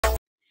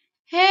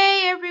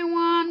Hey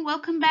everyone,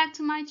 welcome back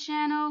to my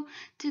channel.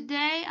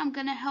 Today I'm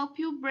gonna help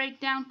you break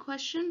down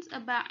questions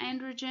about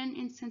androgen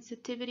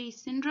insensitivity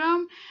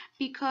syndrome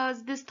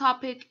because this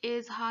topic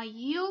is high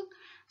yield.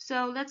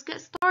 So let's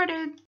get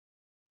started.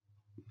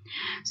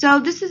 So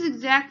this is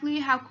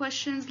exactly how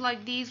questions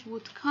like these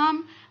would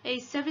come. A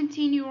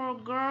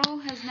 17-year-old girl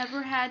has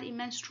never had a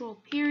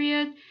menstrual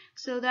period,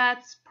 so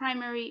that's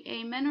primary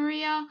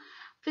amenorrhea.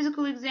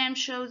 Physical exam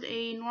shows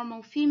a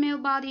normal female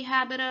body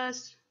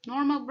habitus,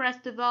 normal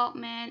breast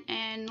development,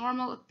 and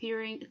normal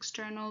appearing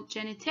external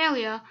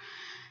genitalia.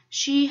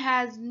 She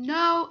has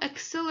no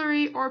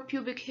axillary or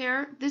pubic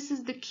hair. This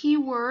is the key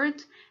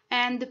word.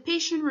 And the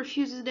patient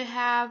refuses to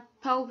have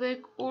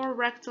pelvic or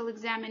rectal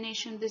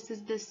examination. This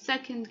is the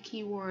second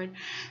key word.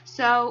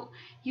 So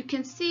you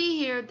can see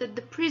here that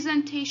the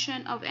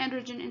presentation of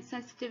androgen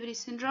insensitivity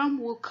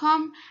syndrome will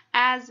come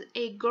as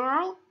a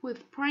girl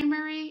with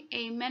primary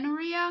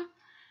amenorrhea,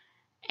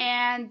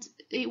 and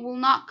it will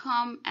not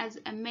come as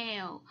a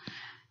male.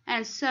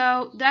 And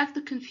so that's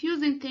the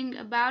confusing thing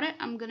about it.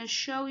 I'm going to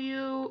show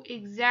you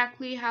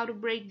exactly how to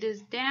break this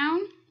down.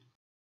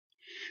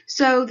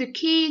 So the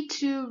key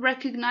to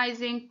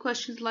recognizing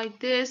questions like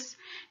this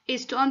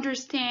is to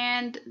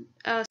understand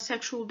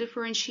sexual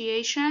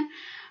differentiation.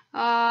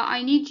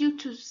 I need you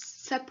to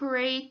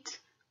separate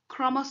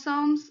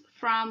chromosomes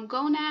from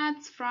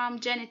gonads from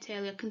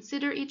genitalia.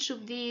 Consider each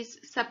of these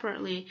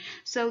separately.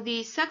 So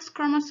the sex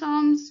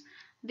chromosomes,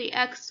 the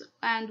X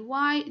and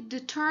Y,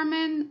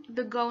 determine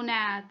the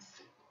gonads.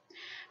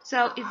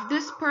 So if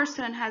this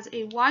person has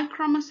a Y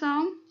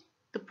chromosome,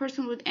 the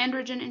person with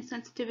androgen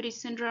insensitivity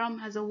syndrome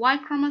has a Y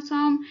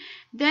chromosome,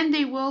 then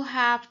they will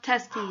have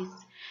testes.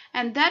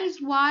 And that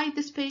is why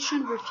this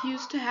patient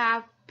refused to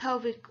have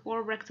pelvic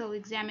or rectal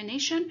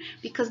examination,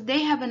 because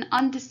they have an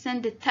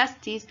undescended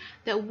testes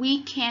that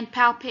we can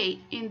palpate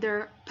in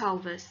their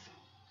pelvis.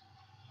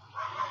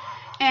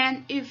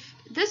 And if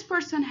this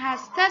person has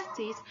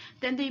testes,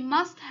 then they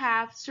must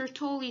have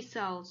Sertoli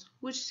cells,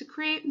 which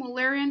secrete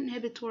Mullerian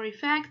inhibitory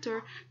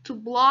factor to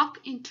block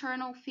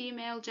internal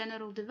female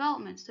genital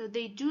development. So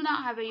they do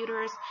not have a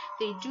uterus,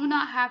 they do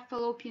not have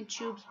fallopian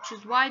tubes, which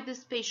is why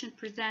this patient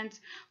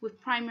presents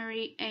with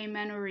primary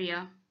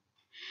amenorrhea.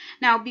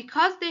 Now,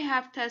 because they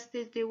have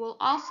testes, they will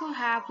also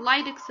have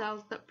Leydig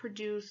cells that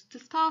produce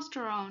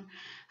testosterone.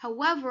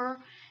 However,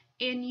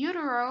 in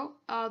utero,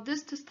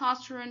 this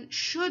testosterone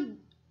should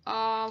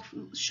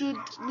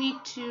lead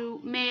to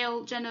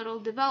male genital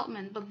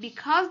development, but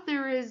because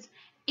there is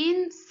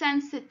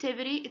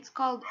insensitivity, it's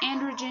called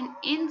androgen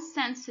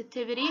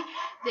insensitivity,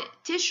 the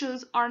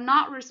tissues are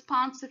not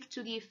responsive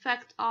to the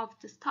effect of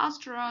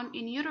testosterone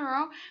in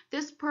utero.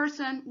 This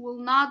person will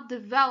not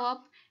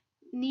develop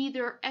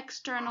neither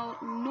external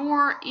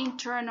nor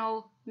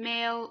internal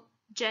male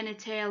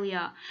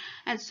genitalia.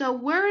 And so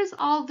where is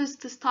all this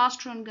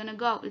testosterone going to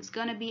go? It's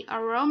going to be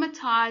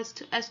aromatized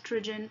to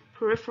estrogen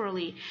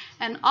peripherally.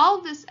 And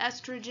all this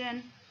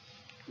estrogen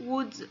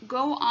would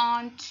go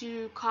on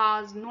to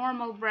cause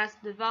normal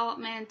breast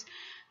development.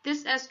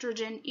 This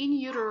estrogen in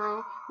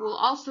utero will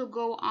also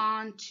go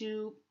on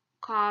to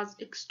cause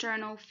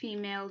external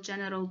female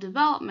genital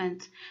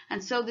development,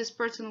 and so this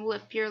person will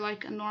appear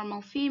like a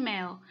normal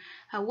female.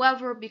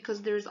 However,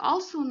 because there's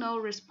also no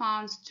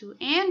response to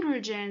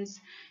androgens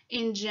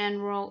in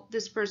general,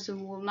 this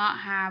person will not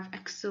have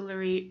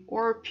axillary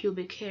or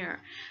pubic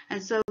hair.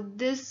 And so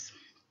this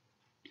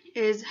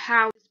is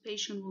how this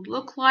patient would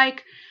look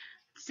like.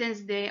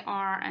 Since they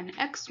are an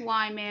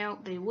XY male,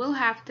 they will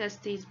have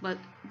testes, but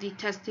the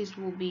testes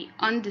will be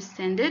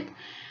undescended.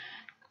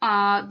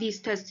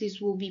 These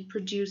testes will be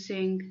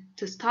producing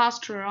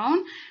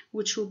testosterone,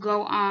 which will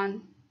go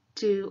on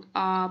to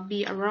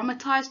be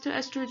aromatized to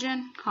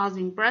estrogen,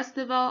 causing breast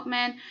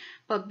development.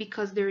 But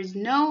because there is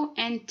no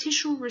end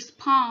tissue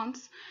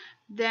response,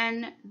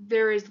 then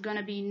there is going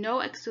to be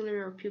no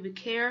axillary or pubic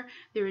hair.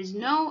 There is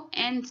no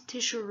end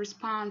tissue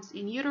response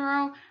in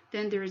utero,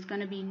 then there is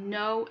going to be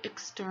no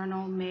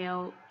external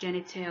male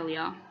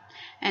genitalia.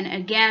 And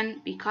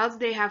again, because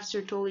they have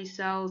Sertoli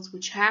cells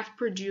which have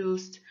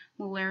produced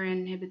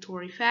Mullerian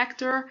inhibitory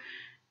factor,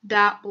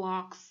 that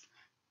blocks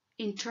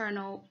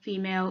internal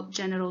female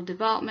genital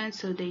development,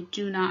 so they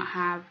do not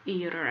have a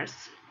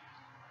uterus.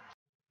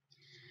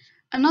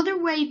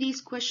 Another way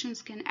these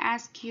questions can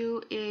ask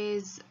you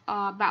is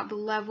about the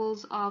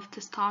levels of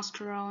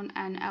testosterone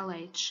and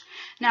LH.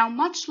 Now,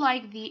 much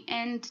like the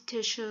end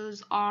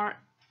tissues are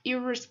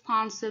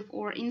irresponsive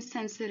or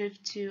insensitive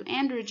to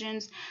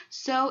androgens,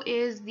 so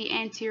is the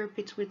anterior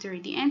pituitary.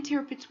 The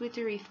anterior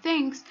pituitary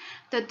thinks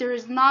that there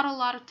is not a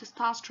lot of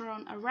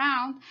testosterone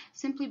around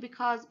simply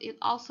because it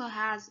also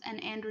has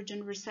an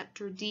androgen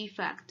receptor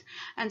defect.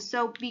 And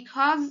so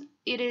because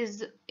it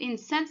is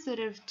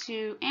insensitive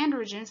to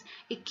androgens,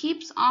 it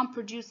keeps on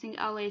producing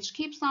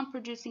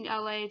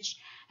LH,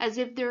 as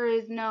if there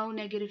is no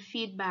negative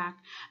feedback.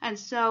 And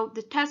so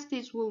the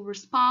testes will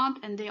respond,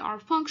 and they are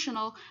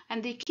functional,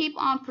 and they keep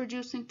on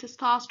producing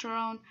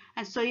testosterone.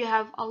 And so you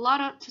have a lot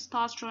of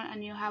testosterone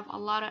and you have a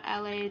lot of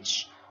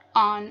LH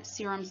on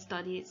serum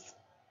studies.